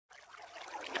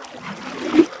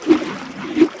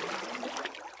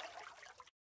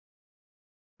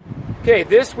Okay,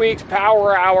 this week's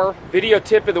Power Hour video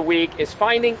tip of the week is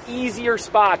finding easier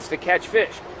spots to catch fish.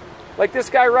 Like this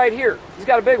guy right here, he's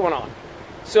got a big one on.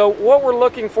 So what we're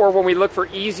looking for when we look for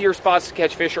easier spots to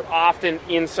catch fish are often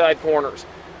inside corners.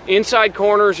 Inside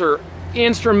corners are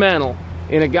instrumental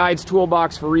in a guide's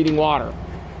toolbox for reading water.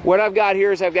 What I've got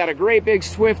here is I've got a great big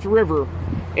swift river,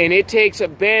 and it takes a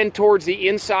bend towards the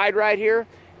inside right here,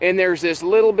 and there's this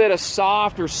little bit of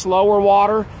soft or slower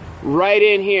water right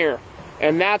in here.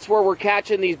 And that's where we're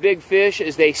catching these big fish,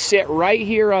 is they sit right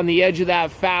here on the edge of that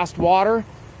fast water,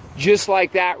 just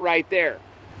like that right there.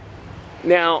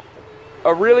 Now,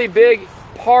 a really big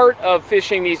part of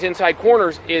fishing these inside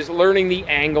corners is learning the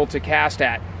angle to cast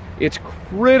at. It's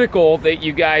critical that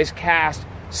you guys cast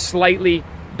slightly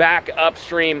back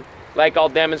upstream, like I'll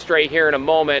demonstrate here in a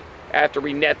moment after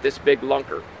we net this big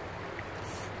lunker.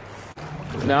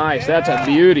 Nice, that's a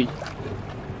beauty.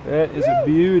 That is a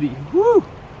beauty. Woo!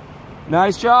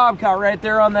 Nice job, caught right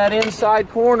there on that inside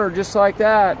corner, just like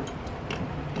that.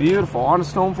 Beautiful, on a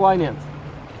stonefly nymph.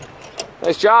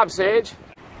 Nice job, Sage.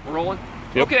 Rolling?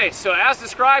 Yep. Okay, so as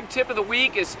described, tip of the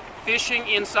week is fishing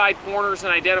inside corners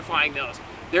and identifying those.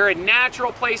 They're a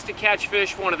natural place to catch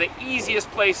fish, one of the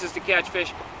easiest places to catch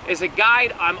fish. As a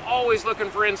guide, I'm always looking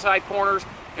for inside corners,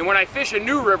 and when I fish a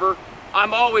new river,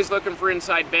 I'm always looking for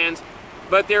inside bends,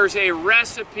 but there's a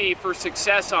recipe for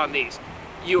success on these.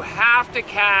 You have to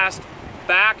cast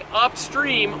back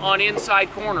upstream on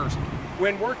inside corners.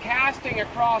 When we're casting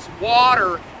across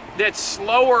water that's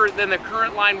slower than the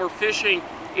current line we're fishing,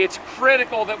 it's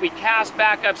critical that we cast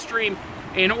back upstream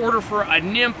in order for a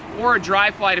nymph or a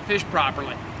dry fly to fish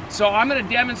properly. So I'm going to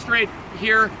demonstrate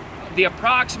here the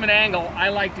approximate angle I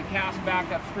like to cast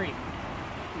back upstream.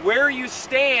 Where you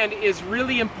stand is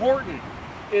really important.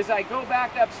 As I go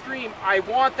back upstream, I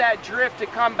want that drift to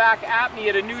come back at me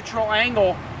at a neutral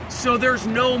angle so there's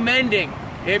no mending.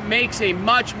 It makes a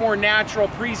much more natural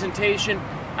presentation.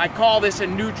 I call this a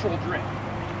neutral drift.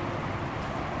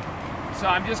 So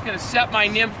I'm just going to set my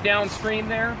nymph downstream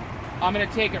there. I'm going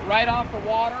to take it right off the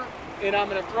water, and I'm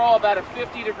going to throw about a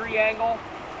 50-degree angle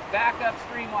back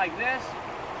upstream like this.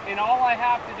 And all I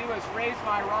have to do is raise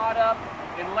my rod up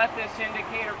and let this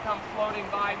indicator come floating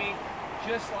by me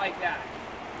just like that.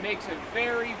 Makes a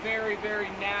very, very, very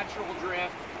natural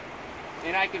drift.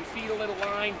 And I can feed a little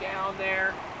line down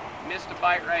there. Missed a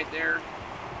bite right there.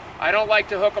 I don't like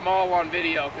to hook them all on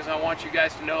video because I want you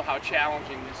guys to know how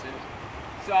challenging this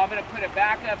is. So I'm going to put it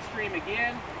back upstream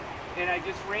again, and I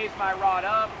just raise my rod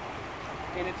up,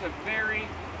 and it's a very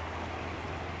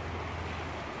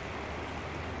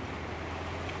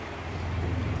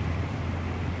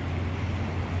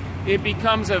it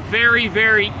becomes a very,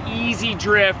 very easy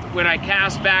drift when I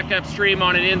cast back upstream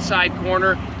on an inside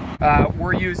corner.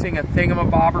 We're using a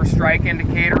Thingamabobber strike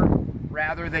indicator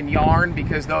rather than yarn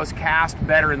because those cast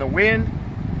better in the wind.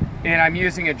 And I'm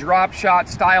using a drop shot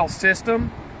style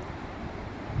system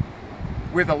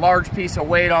with a large piece of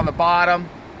weight on the bottom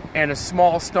and a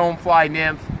small stonefly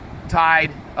nymph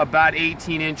tied about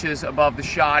 18 inches above the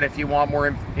shot. If you want more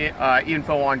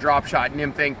info on drop shot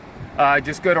nymphing,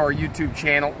 just go to our YouTube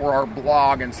channel or our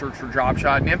blog and search for drop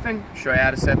shot nymphing. Show you how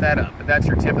to set that up. But that's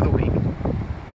your tip of the week.